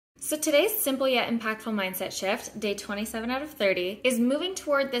So today's simple yet impactful mindset shift, day 27 out of 30, is moving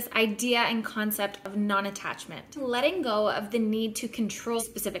toward this idea and concept of non-attachment, letting go of the need to control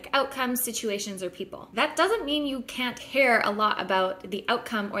specific outcomes, situations, or people. That doesn't mean you can't care a lot about the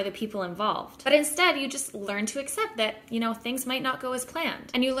outcome or the people involved, but instead you just learn to accept that, things might not go as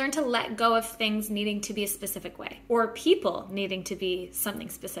planned, and you learn to let go of things needing to be a specific way, or people needing to be something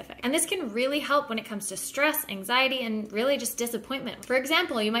specific. And this can really help when it comes to stress, anxiety, and really just disappointment. For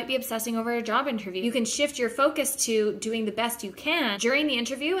example, you might be obsessing over a job interview. You can shift your focus to doing the best you can during the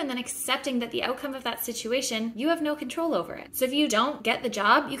interview and then accepting that the outcome of that situation, you have no control over it. So if you don't get the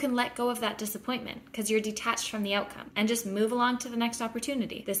job, you can let go of that disappointment because you're detached from the outcome and just move along to the next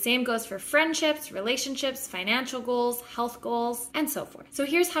opportunity. The same goes for friendships, relationships, financial goals, health goals, and so forth. So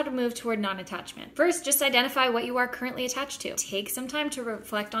here's how to move toward non-attachment. First, just identify what you are currently attached to. Take some time to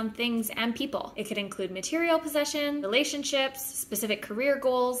reflect on things and people. It could include material possession, relationships, specific career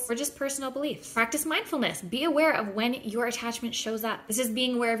goals, or just personal beliefs. Practice mindfulness. Be aware of when your attachment shows up. This is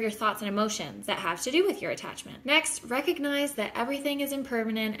being aware of your thoughts and emotions that have to do with your attachment. Next, recognize that everything is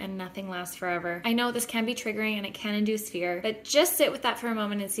impermanent and nothing lasts forever. I know this can be triggering and it can induce fear, but just sit with that for a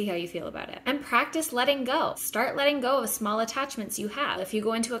moment and see how you feel about it. And practice letting go. Start letting go of small attachments you have. If you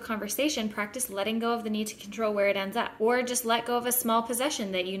go into a conversation, practice letting go of the need to control where it ends up, or just let go of a small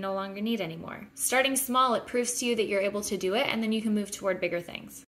possession that you no longer need anymore. Starting small, it proves to you that you're able to do it, and then you can move toward bigger things.